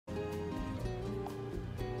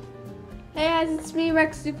Hey guys, it's me,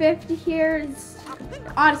 Rex250 here. It's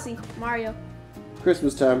Odyssey, Mario.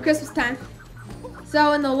 Christmas time. Christmas time.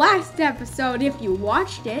 So in the last episode, if you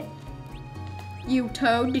watched it, you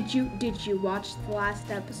Toad, did you watch the last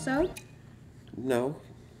episode? No.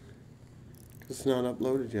 It's not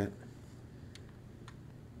uploaded yet.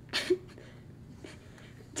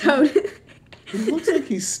 Toad. It looks like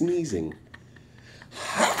he's sneezing.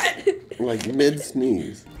 Like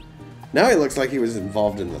mid-sneeze. Now he looks like he was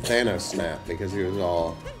involved in the Thanos snap because he was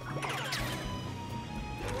all...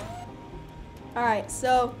 Alright,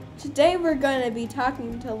 so today we're going to be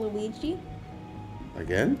talking to Luigi.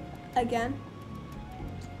 Again? Again.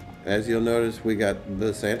 As you'll notice, we got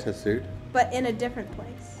the Santa suit. But in a different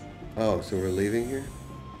place. Oh, so we're leaving here?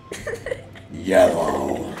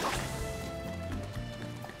 Yellow.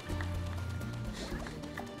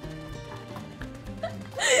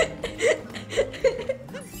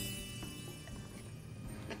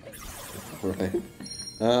 Right.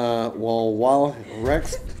 Well, while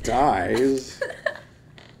Rex dies,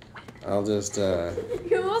 I'll just,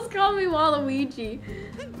 You almost called me Waluigi.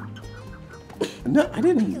 No, I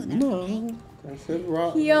didn't. No. I said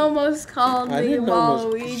Rob. He almost called me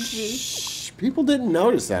Waluigi. Shh. People didn't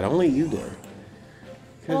notice that. Only you did.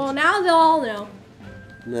 Well, now they'll all know.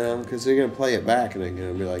 No, because they're going to play it back and they're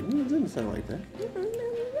going to be like, it didn't sound like that.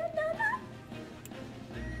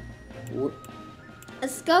 What?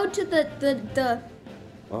 Let's go to the...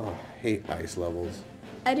 Oh, I hate ice levels.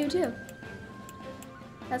 I do too.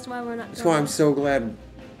 That's why we're not That's why I'm so glad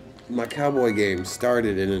my cowboy game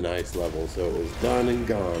started in an ice level, so it was done and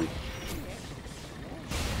gone.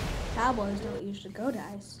 Cowboys don't usually go to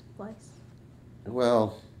ice place.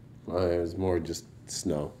 Well, it was more just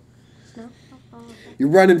snow. Snow? Oh, okay. You're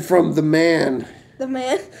running from the man. The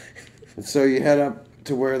man. And so you head up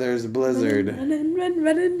to where there's a blizzard. Running. Running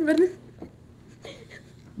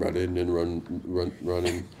and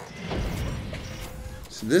running.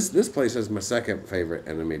 So this place is my second favorite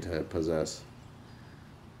enemy to possess.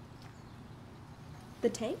 The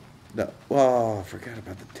tank? No, oh, I forgot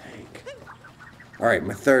about the tank. All right,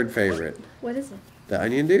 my third favorite. What is it? The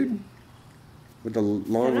onion dude with the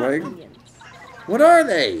long They're not leg. onions. What are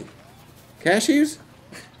they? Cashews?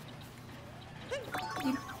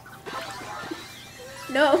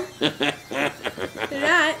 No. They're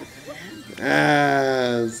not.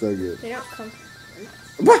 Ah, so good. They don't come.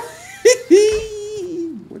 What?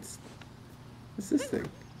 What's this thing?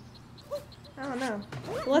 I don't know.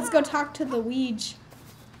 Let's go talk to Luigi.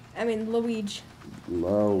 I mean, Luigi.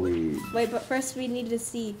 Lowy. Wait, but first we need to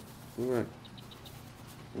see What?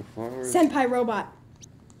 The flowers? Senpai Robot.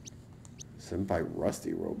 Senpai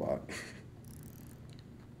Rusty Robot.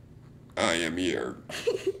 I am here.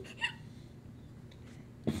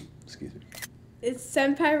 Excuse me. It's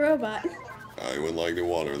Senpai Robot. I would like to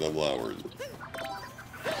water the flowers.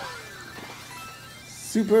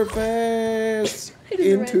 Super fast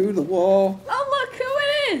into the wall. Oh, look who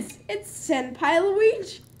it is! It's Senpai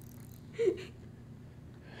Luigi.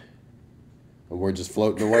 And we're just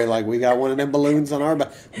floating away like we got one of them balloons on our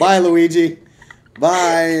back. Bye, Luigi.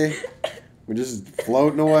 Bye. We're just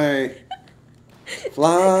floating away.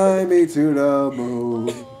 Fly me to the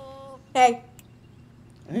moon. Hey.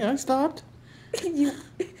 Hey, I stopped.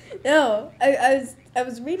 No, I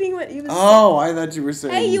was reading what you was Oh, I thought you were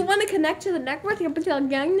saying. saying. Hey, you want to connect to the network?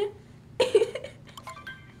 Gang? Are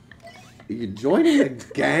you joining the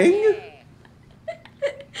gang?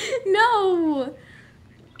 No.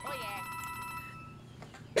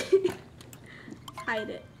 Hide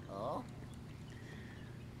it.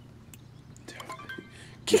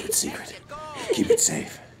 Keep it secret. Keep it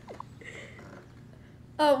safe.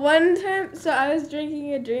 One time, so I was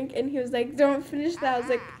drinking a drink, and he was like, "Don't finish that." I was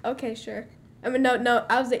like, "Okay, sure." I mean, no.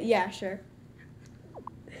 I was like, "Yeah, sure."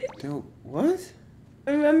 Don't what?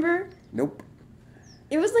 Remember? Nope.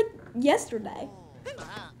 It was like yesterday.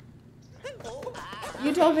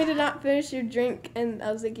 You told me to not finish your drink, and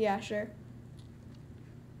I was like, "Yeah, sure."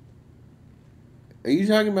 Are you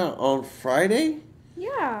talking about on Friday?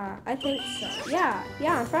 Yeah, I think so. Yeah,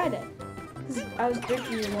 on Friday. 'Cause I was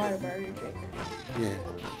drinking your water burger drink. Yeah.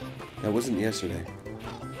 That wasn't yesterday.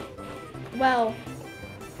 Well,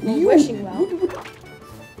 wishing well.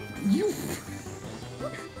 You.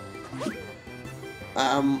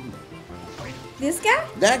 This guy?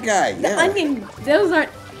 That guy. The yeah. onion. Those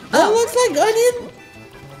aren't. That looks like onion.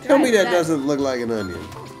 Tell me Right, that doesn't look like an onion.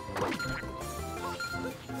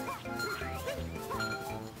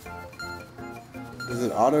 Does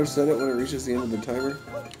it auto set it when it reaches the end of the timer?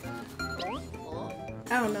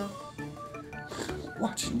 I don't know.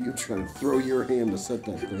 Watching you try to throw your hand to set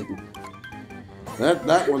that thing.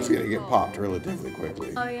 That one's gonna get popped relatively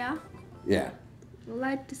quickly. Oh yeah. Yeah. I'd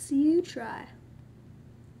like to see you try.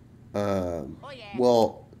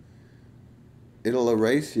 Well, it'll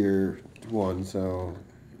erase your one, so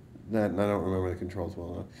that I don't remember the controls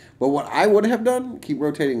well enough. But what I would have done, keep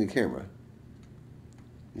rotating the camera.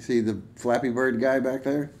 You see the Flappy Bird guy back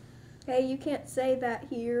there? Hey, you can't say that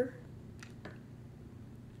here.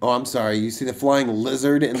 Oh, I'm sorry. You see the flying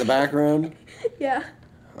lizard in the background? Yeah.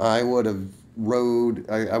 I would have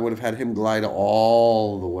I would have had him glide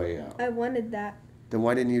all the way out. I wanted that. Then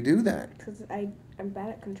why didn't you do that? Because I'm bad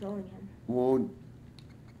at controlling him. Well,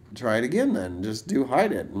 try it again then. Just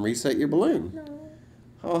hide it and reset your balloon. No.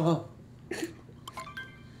 Oh.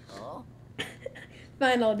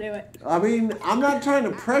 Fine, I'll do it. I mean, I'm not trying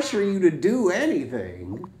to pressure you to do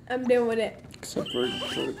anything. I'm doing it. Except for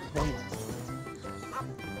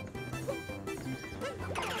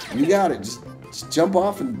you got it. Just jump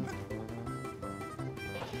off and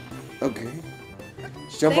okay.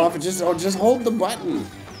 Just jump off and just hold the button.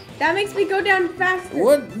 That makes me go down faster.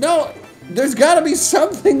 What? No, there's got to be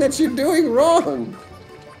something that you're doing wrong.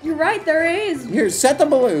 You're right, there is. Here, set the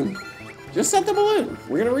balloon. Just set the balloon.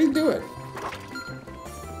 We're gonna redo it.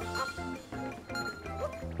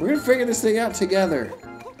 We're gonna figure this thing out together.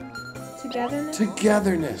 Togetherness?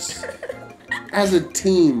 Togetherness. As a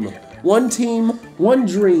team. One team, one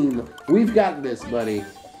dream. We've got this, buddy.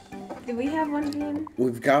 Do we have one dream?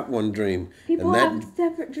 We've got one dream. People have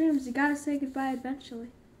separate dreams. You gotta say goodbye eventually.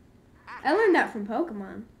 I learned that from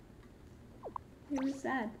Pokemon. It was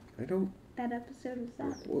sad. That episode was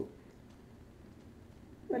sad. Well,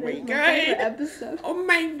 But it's my favorite episode. Oh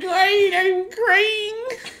my god, I'm crying.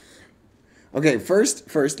 Okay, first,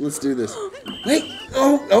 let's do this. Wait.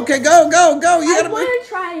 Oh, okay, go. I want to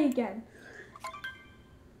try again.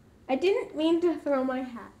 I didn't mean to throw my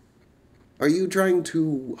hat. Are you trying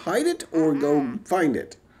to hide it or go find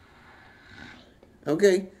it?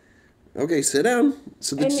 Okay. Okay, sit down.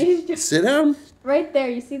 Sit down. Right there,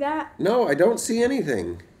 you see that? No, I don't see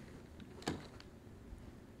anything.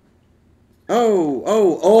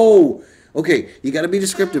 Oh. Okay, you got to be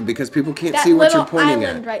descriptive because people can't see what you're pointing that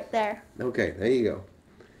island at. right there. Okay, there you go.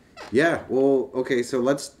 Yeah, well, okay, so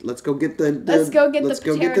let's go get the Let's go get the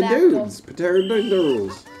dudes.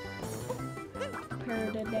 Pterodactyls.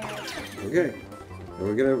 Okay. And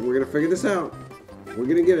we're gonna figure this out. We're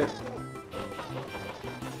gonna get it.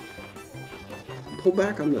 Pull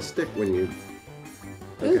back on the stick when you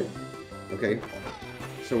okay. Okay.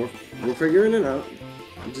 So we're figuring it out.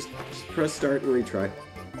 You just press start and retry.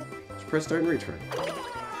 Just press start and retry.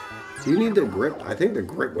 Do you need the grip? I think the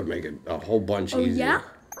grip would make it a whole bunch easier. Yeah?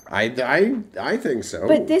 I think so.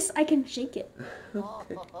 But this, I can shake it.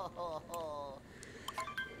 Okay.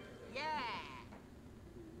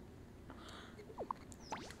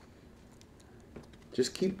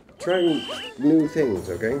 Just keep trying new things,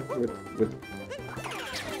 okay?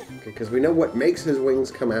 Because we know what makes his wings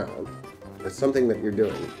come out. It's something that you're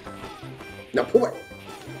doing. Now pull it.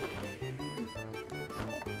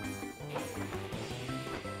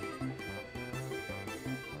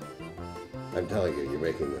 I'm telling you, you're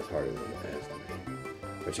making this harder than it has to be.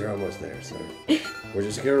 But you're almost there, so we're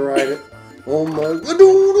just gonna ride it. Oh my god!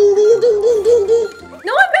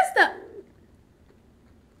 No, I messed up.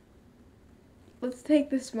 Let's take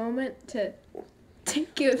this moment to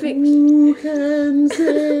take a picture. Who can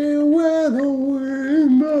say where the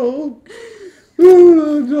wind blows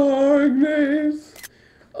through the darkness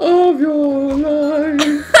of your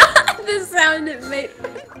life? The sound it made.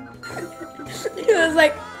 It was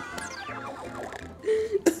like.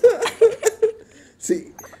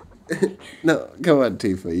 See, no, come on,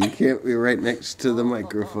 Tifa. You can't be right next to the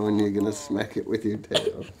microphone. You're gonna smack it with your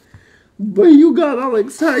tail. But you got all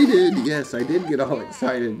excited. Yes, I did get all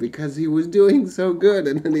excited because he was doing so good.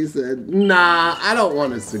 And then he said, nah, I don't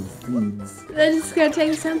want to succeed. Then just gonna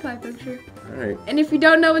take a senpai picture. All right. And if you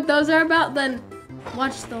don't know what those are about, then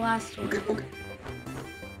watch the last one. Okay.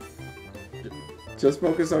 Just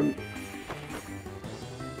focus on...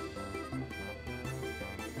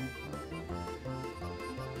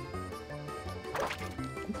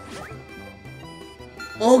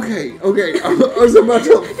 Okay. I was about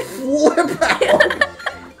to flip out.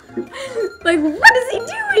 Like, what is he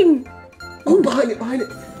doing? Oh, behind it.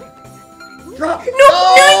 Drop.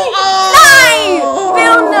 No,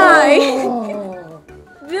 Bill Nye!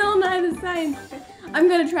 Bill Nye the Science Guy. I'm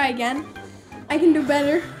gonna try again. I can do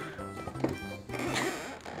better.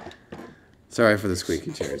 Sorry for the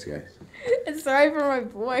squeaky chairs, guys. And sorry for my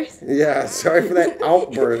voice. Yeah, sorry for that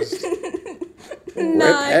outburst. Rip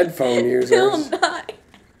headphone users. Bill Nye.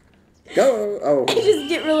 Go. Oh. I just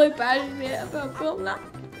get really passionate about Bill Nye.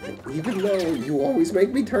 Even though you always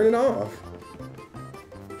make me turn it off.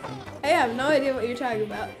 I have no idea what you're talking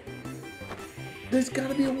about. There's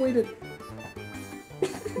gotta be a way to...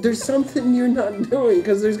 There's something you're not doing,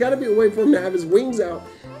 because there's gotta be a way for him to have his wings out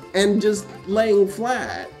and just laying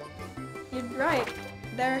flat. You're right.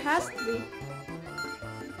 There has to be.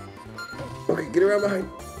 Okay, get around behind.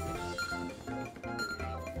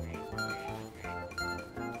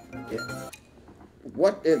 Yeah.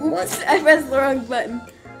 What? What? I pressed the wrong button.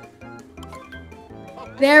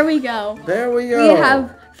 There we go. There we go. We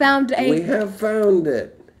have found a... We have found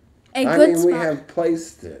it. A good spot. We have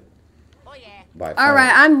placed it. Oh yeah. All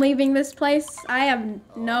right, I'm leaving this place. I have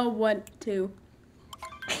no what to.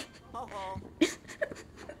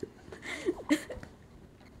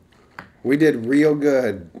 We did real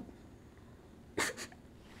good.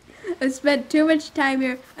 I spent too much time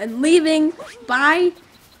here. I'm leaving. Bye.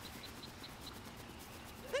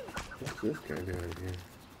 What's this guy doing here?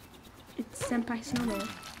 It's Senpai Snowman.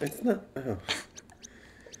 It's not. Oh.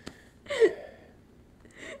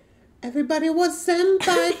 Everybody was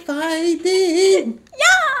senpai fighting.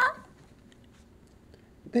 Yeah.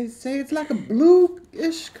 They say it's like a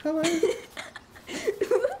bluish color.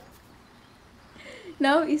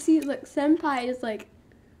 No, you see, look, Senpai is like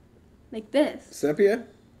this. Sepia?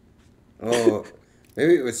 Oh,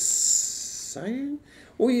 maybe it was cyan?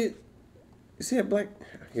 Oh, you see that black?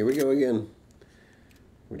 Here we go again.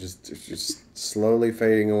 We're just slowly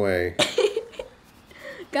fading away.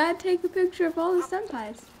 Gotta take a picture of all the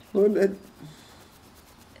Senpais. What that?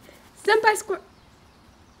 Senpai Squirrel.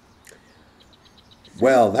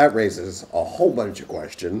 Well, that raises a whole bunch of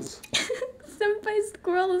questions. Senpai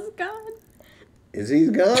Squirrel is gone. Is he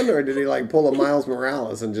gone, or did he like pull a Miles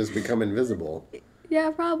Morales and just become invisible?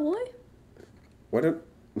 Yeah, probably. What?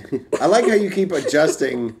 I like how you keep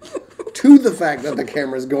adjusting to the fact that the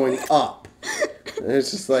camera's going up. And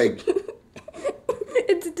it's just like...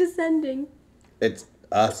 It's descending. It's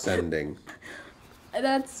ascending.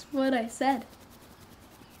 That's what I said.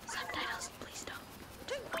 Subtitles, please don't.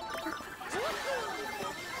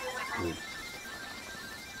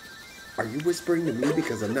 Are you whispering to me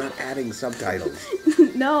because I'm not adding subtitles?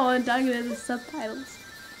 No, I'm talking to the subtitles.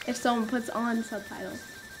 If someone puts on subtitles.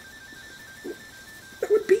 That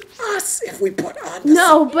would be us if we put on the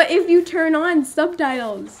No, but if you turn on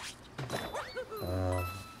subtitles.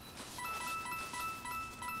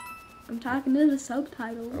 I'm talking to the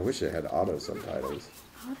subtitles. I wish it had auto subtitles.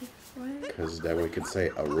 What? Because then we could say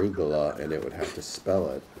arugula and it would have to spell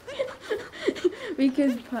it. We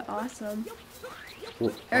could put awesome.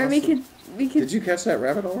 Well, Or awesome. we could. Did you catch that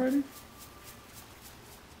rabbit already?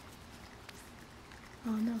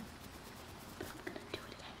 Oh no. But I'm gonna do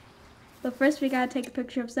it again. But first we gotta take a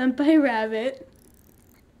picture of Senpai Rabbit.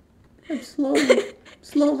 I'm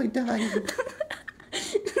slowly dying.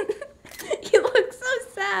 He looks so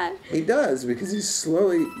sad. He does, because he's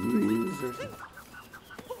slowly...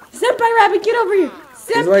 Senpai Rabbit, get over here!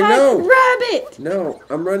 Senpai like, no. Rabbit! No,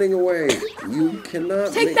 I'm running away. You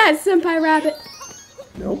cannot... Take that, Senpai Rabbit!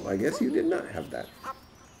 Nope, I guess you did not have that.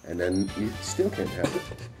 And then you still can't have it.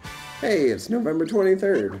 Hey, it's November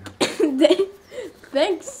 23rd.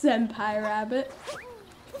 Thanks, Senpai Rabbit.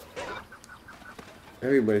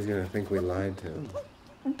 Everybody's gonna think we lied to him.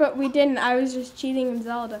 But we didn't. I was just cheating in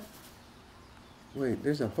Zelda. Wait,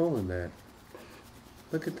 there's a hole in that.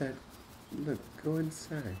 Look at that. Look, go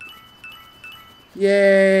inside.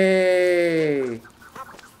 Yay!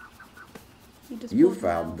 You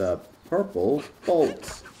found the purple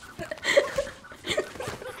bolts.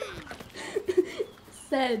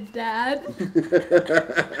 Said Dad.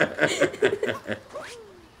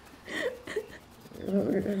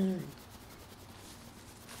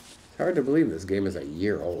 It's hard to believe this game is a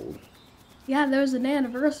year old. Yeah, there was an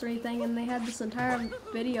anniversary thing, and they had this entire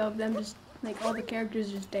video of them just, like, all the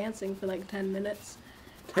characters just dancing for, like, 10 minutes.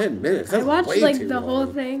 10 minutes? That's I watched, way like, too the long. whole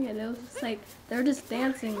thing, and it was just, like, they were just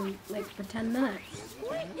dancing, like, for 10 minutes.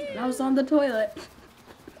 And I was on the toilet.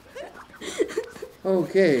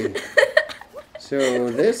 Okay. So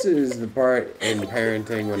this is the part in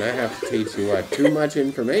parenting when I have to teach you what too much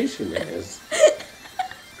information is.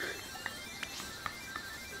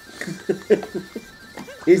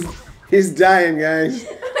 He's dying, guys.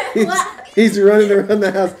 He's running around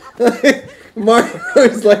the house.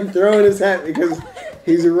 Mario's like throwing his hat because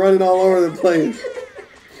he's running all over the place.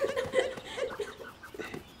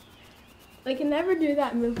 I can never do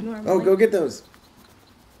that move normally. Oh, go get those.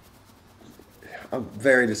 I'm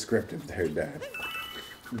very descriptive there, Dad.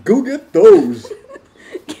 Go get those.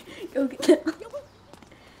 Go get them.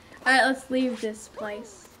 Alright, let's leave this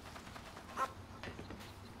place.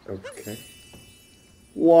 Okay.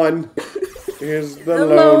 1 is the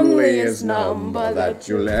loneliest number that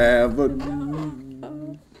you'll ever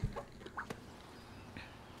do.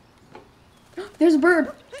 There's a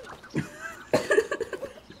bird.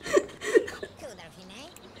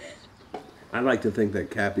 I like to think that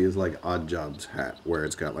Cappy is like Oddjob's hat, where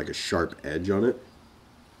it's got like a sharp edge on it.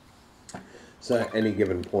 So at any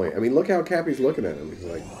given point, I mean, look how Cappy's looking at him. He's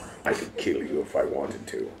like, I could kill you if I wanted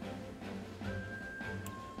to.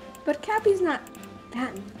 But Cappy's not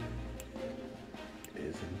that.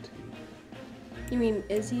 Isn't he? You mean,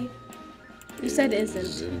 is he? You said isn't.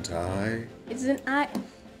 Isn't I? Isn't I?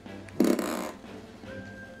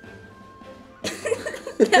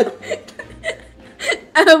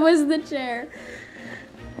 I was the chair.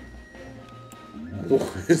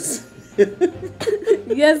 Was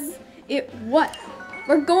Yes, it was.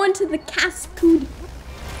 We're going to the Cascade.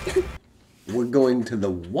 We're going to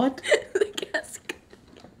the what? The Cascade.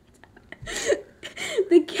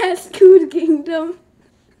 The Cascade Kingdom.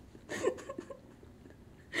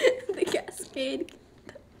 The Cascade.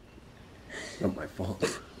 Not my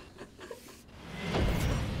fault.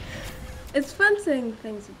 It's fun saying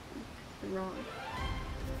things wrong.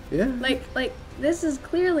 Yeah. Like this is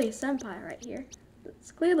clearly Senpai right here.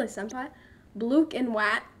 It's clearly Senpai. Blook and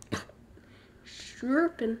Wat.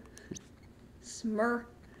 Shrurpin. Smur.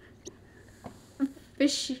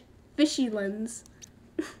 Fishy lens.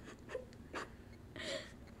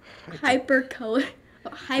 Hypercolor.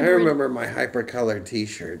 I remember my hypercolor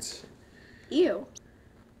t-shirts. Ew.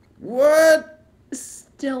 What?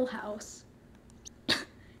 Stillhouse.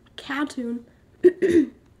 Cartoon.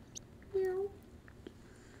 Meow.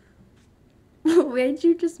 Where'd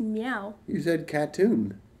you just meow? You said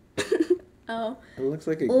cartoon. Oh. It looks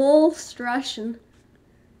like a... Illustration.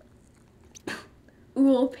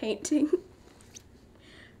 Oil painting.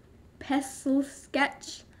 Pencil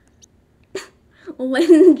sketch.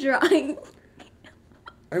 Lens drawing.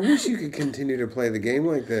 I wish you could continue to play the game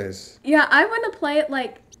like this. Yeah, I want to play it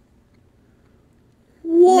like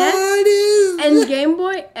What NES is and that? Game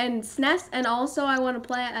Boy and SNES, and also I want to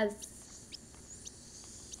play it as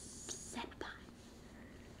Senpai.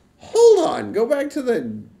 Hold on. Go back to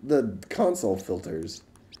the console filters.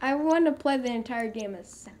 I want to play the entire game as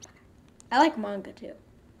Senpai. I like manga too.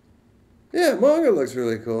 Yeah, manga looks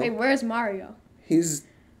really cool. Wait, where's Mario? He's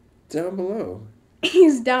down below.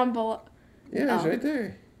 He's down below. Yeah, he's Oh. right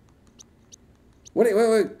there.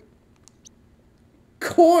 Wait.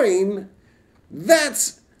 Coin?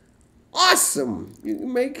 That's awesome. You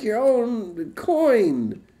can make your own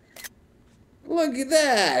coin. Look at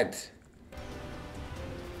that.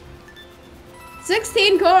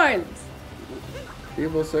 16 coins!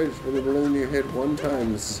 People search for the balloon you hit 1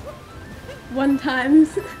 times. 1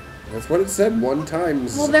 times. That's what it said, 1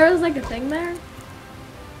 times. Well, there was like a thing there.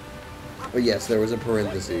 But yes, there was a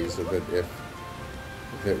parenthesis so that if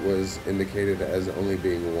it was indicated as only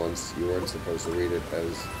being once, you weren't supposed to read it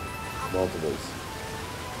as multiples.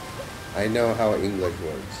 I know how English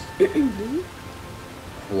works.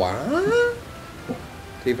 What?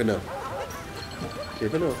 Tifa, no.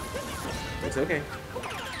 Tifa, no. It's okay.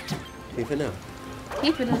 Tifa, no.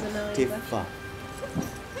 Tifa doesn't know either. Tifa.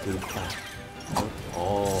 Tifa.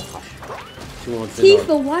 Oh, hush. She wants in on...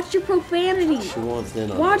 Tifa, watch your profanity. She wants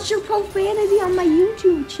in on Watch this. your profanity on my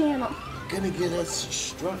YouTube channel. Gonna get us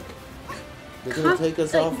struck. They're gonna take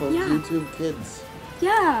us off of yeah. YouTube Kids.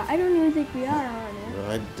 Yeah, I don't even think we are on it. No,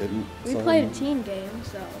 I didn't. We sign- played a team game,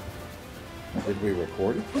 so Did we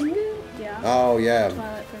record a team game? yeah. Oh, yeah.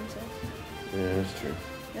 Twilight Princess. Yeah, that's true.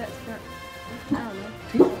 That's not. I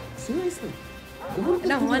don't know. Seriously. I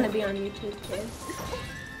don't want to be on YouTube, kids.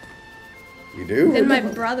 You do? Then my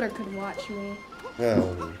brother could watch me.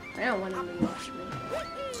 Oh. I don't want him to watch me.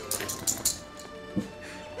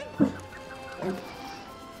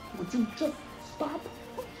 Would you just stop?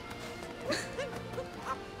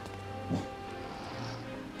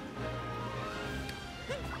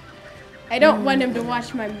 I don't want him to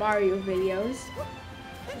watch my Mario videos.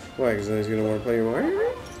 Why? Because then he's gonna want to play your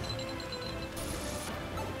Mario?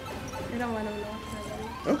 I don't want him to watch my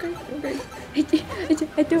videos. Okay.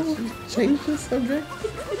 I don't. Change the subject.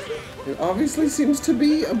 It obviously seems to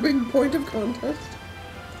be a big point of contest.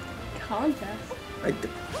 Contest.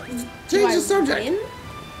 Change Do I the subject. win?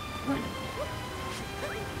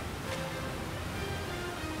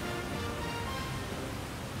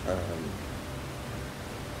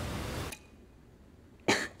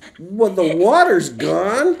 Well, the water's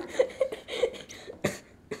gone.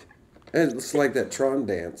 It's like that Tron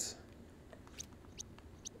dance.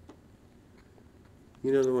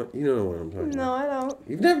 You know the one. You know what I'm talking No, about.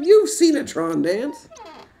 I don't. You've seen a Tron dance?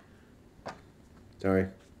 Sorry.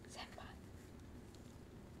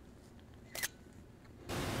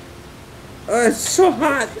 Oh, it's so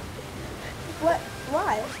hot. What?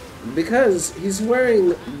 Why? Because he's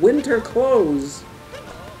wearing winter clothes.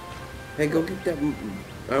 Hey, go get that...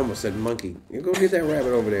 I almost said monkey. You go get that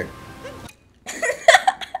rabbit over there.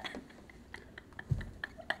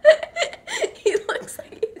 He looks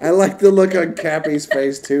like... I like the look on Cappy's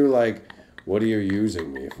face, too, like, what are you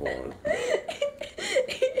using me for?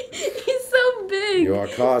 He's so big. You are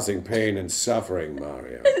causing pain and suffering,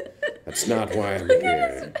 Mario. That's not why I'm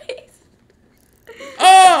here.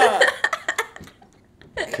 Ah!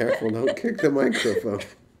 Careful, don't kick the microphone.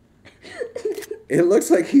 It looks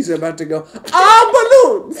like he's about to go,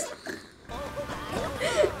 balloons!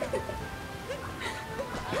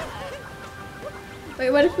 Wait,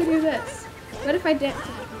 what if we do this? What if I dance?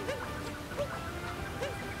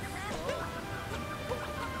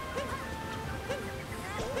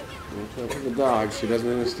 Look at the dog. She doesn't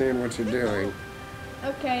understand what you're doing.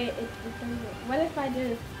 Okay, what if I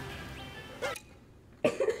do?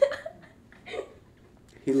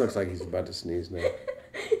 He looks like he's about to sneeze now.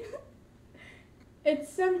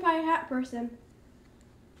 It's Senpai Hat Person.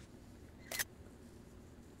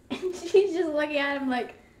 She's just looking at him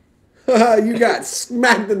like... You got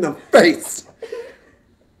smacked in the face!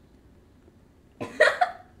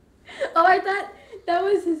 Oh, I thought that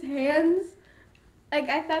was his hands. Like,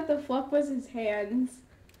 I thought the fluff was his hands.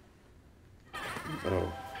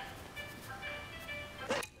 Oh.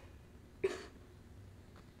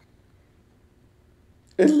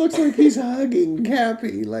 It looks like he's hugging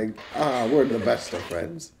Cappy. Like, we're the best of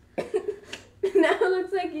friends. Now it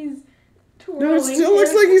looks like he's twirling. No, it still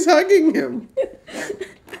looks like he's hugging him.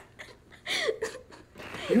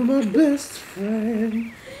 You're my best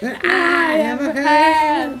friend that I ever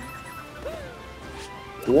had.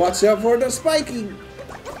 Watch out for the spiky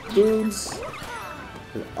dudes.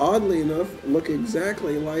 And oddly enough, look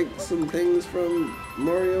exactly like some things from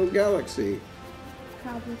Mario Galaxy.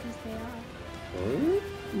 Probably because they are. Huh?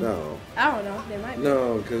 No. I don't know. They might be.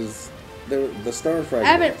 No, because the star fragments.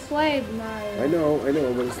 I haven't played Mario. I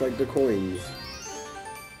know, but it's like the coins.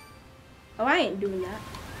 Oh, I ain't doing that.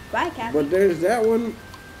 Bye, Cappy. But there's that one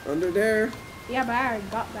under there. Yeah, but I already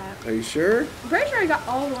got that. Are you sure? I'm pretty sure I got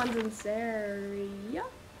all the ones in this area.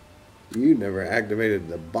 You never activated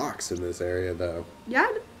the box in this area, though. Yeah.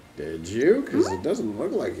 Did you? Because it doesn't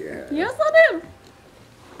look like you had. Yes, I did.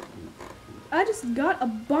 I just got a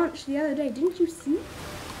bunch the other day. Didn't you see?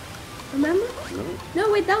 Remember? No.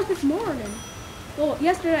 No, wait, that was this morning. Well,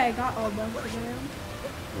 yesterday I got a bunch of them.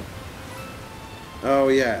 Oh,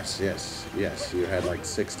 yes. You had like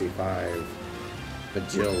 65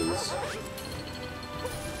 bajills.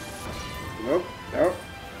 Nope.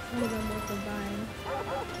 Some of them were for buying.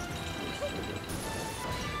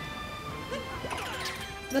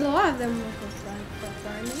 But a lot of them were for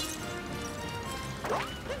farming.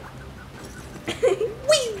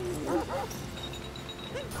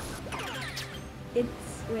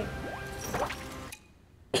 Wait.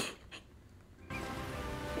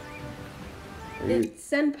 It's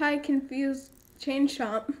Senpai Confused Chain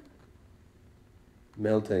Chomp.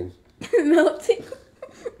 Melting. Melting.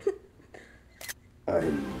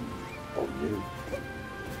 I'm on you.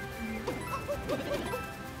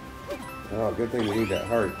 Oh, good thing we need that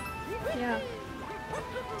heart. Yeah.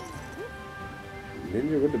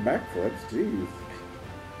 Ninja with the backflips, jeez.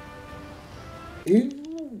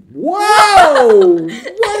 Whoa! What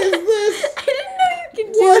is this? I didn't know you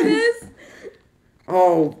could do this.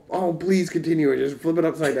 Oh, please continue. Just flip it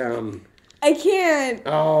upside down. I can't.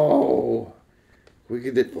 Oh. We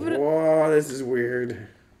could do... Whoa, this is weird.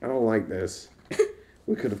 I don't like this.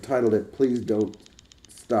 We could have titled it, Please Don't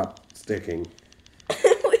Stop Sticking.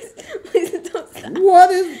 Please don't stop.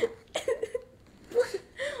 What is...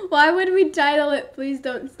 Why would we title it, Please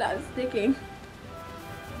Don't Stop Sticking?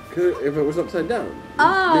 If it was upside down.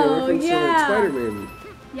 Oh, yeah. Spider-Man.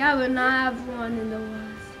 Yeah, but not everyone in the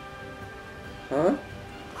West. Huh?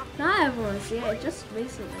 Not everyone, see, it just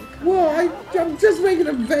recently. Well, I'm just making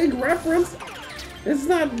a vague reference. It's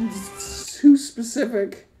not too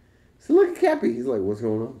specific. So look at Cappy. He's like, what's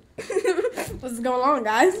going on? What's going on,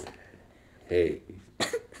 guys? Hey.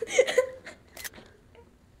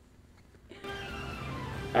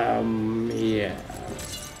 Yeah.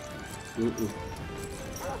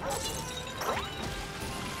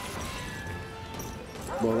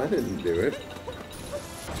 Well, that didn't do it.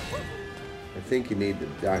 I think you need the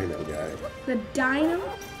dino guy. The dino?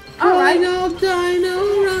 Oh, I know Dino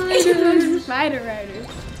Riders. The Spider Riders.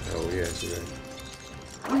 Oh, yes, you're right.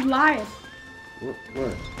 I'm lying.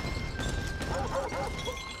 What?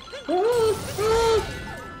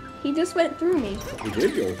 He just went through me. He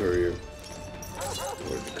did go through you.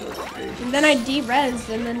 And then I de-rezzed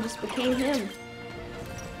and then just became him.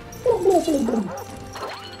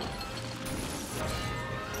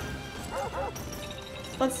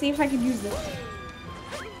 Let's see if I can use this.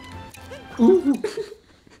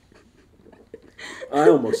 I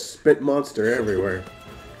almost spit monster everywhere.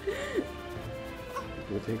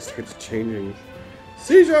 The thing starts changing.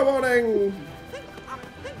 Seizure warning!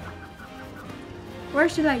 Where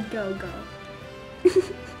should I go?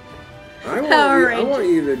 I want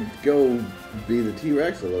you to go be the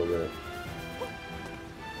T-Rex a little bit.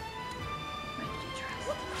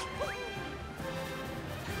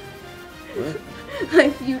 What?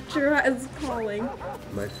 My future is calling.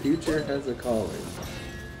 My future has a calling.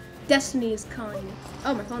 Destiny is calling me.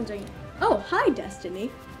 Oh, my phone's ringing. Oh, hi,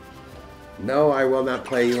 Destiny. No, I will not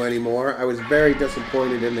play you anymore. I was very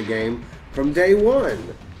disappointed in the game from day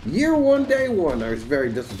one. Year one, day one, I was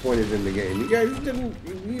very disappointed in the game. You guys didn't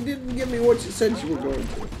give me what you said you were going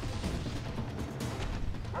to.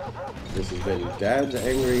 This has been Dad's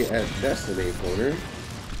Angry at Destiny Corner.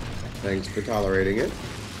 Thanks for tolerating it.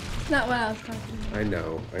 Not what I was talking about. I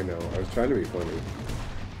know. I was trying to be funny.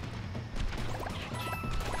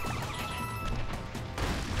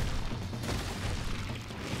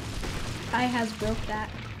 I has broke that.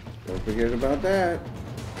 Don't forget about that.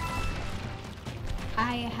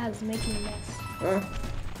 I has making a mess. Huh?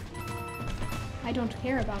 I don't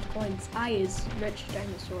care about coins. I is rich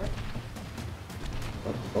dinosaur.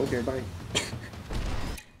 Oh, okay, bye.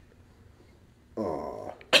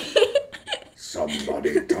 Oh.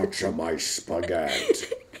 Somebody touch my spaghetti.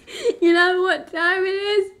 You know what time it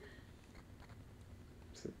is?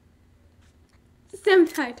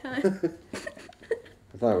 Senpai time.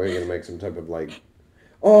 I thought we were going to make some type of like...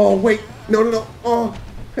 Oh, wait. No. Oh,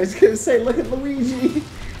 I was going to say, look at Luigi.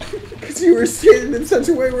 Because you were standing in such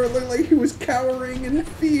a way where it looked like he was cowering in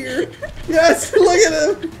fear. Yes, look at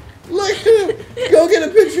him. Look at him. Go get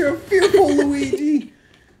a picture of fearful Luigi.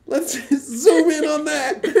 Let's zoom in on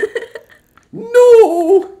that.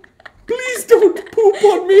 No. Please don't poop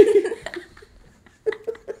on me.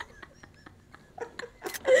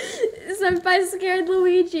 Senpai scared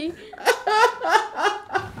Luigi.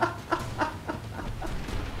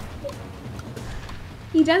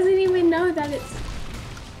 He doesn't even know that it's...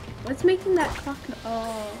 What's making that clock?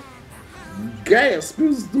 Oh. Gasp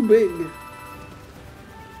is too big.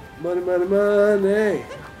 Money. Money.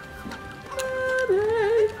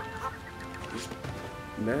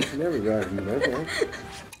 That's never gotten okay.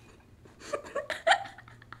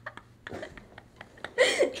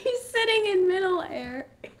 He's sitting in middle air.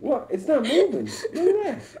 What? It's not moving. Look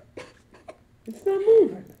at that. It's not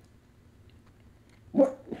moving.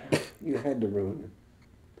 What? You had to ruin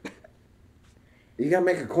it. You gotta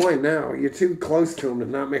make a coin now. You're too close to him to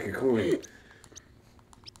not make a coin.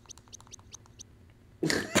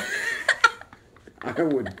 I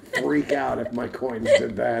would freak out if my coins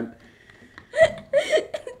did that.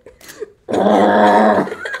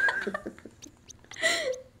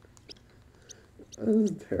 That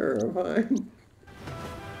was terrifying.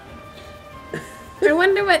 I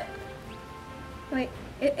wonder what... Wait,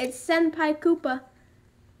 it's Senpai Koopa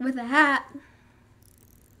with a hat.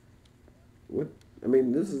 What? I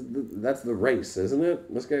mean, that's the race, isn't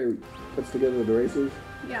it? This guy puts together the races.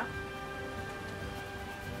 Yeah.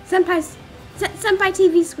 Senpai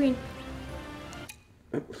TV screen.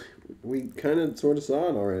 We kind of sort of saw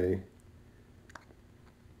it already.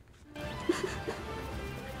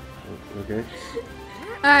 Okay.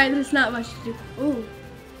 Alright, there's not much to do. Ooh.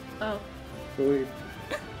 Oh. So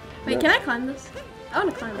wait, can I climb this? I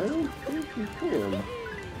want to climb I this. don't think you can.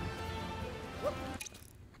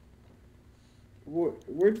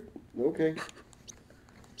 We're okay.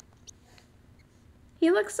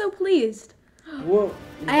 He looks so pleased. Well,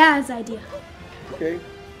 I have his idea. okay.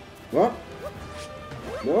 Well,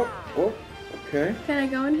 no. Oh, okay. Can I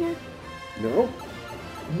go in here? No.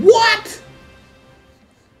 What?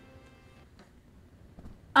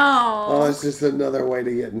 Oh. Oh, it's just another way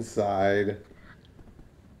to get inside.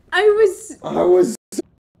 I was